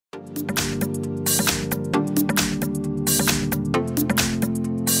Here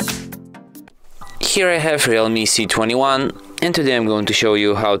I have Realme C21, and today I'm going to show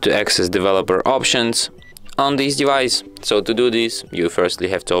you how to access developer options on this device. So to do this, you firstly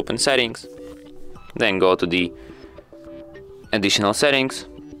have to open settings, then go to the additional settings,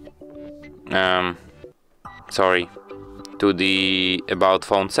 to the about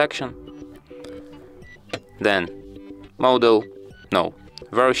phone section, then model,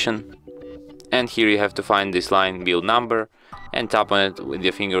 version, and here you have to find this line build number and tap on it with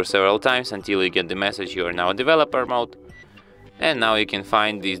your finger several times until you get the message you are now a developer mode. And now you can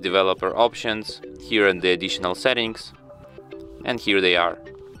find these developer options here in the additional settings, and here they are.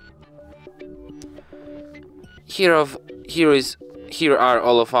 Here are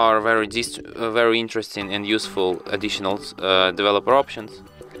all of our very interesting and useful additional developer options.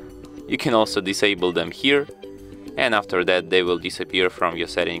 You can also disable them here, and after that they will disappear from your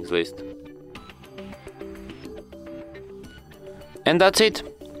settings list. And that's it.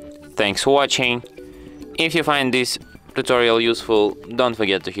 Thanks for watching. If you find this tutorial useful, don't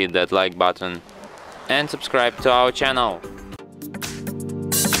forget to hit that like button and subscribe to our channel.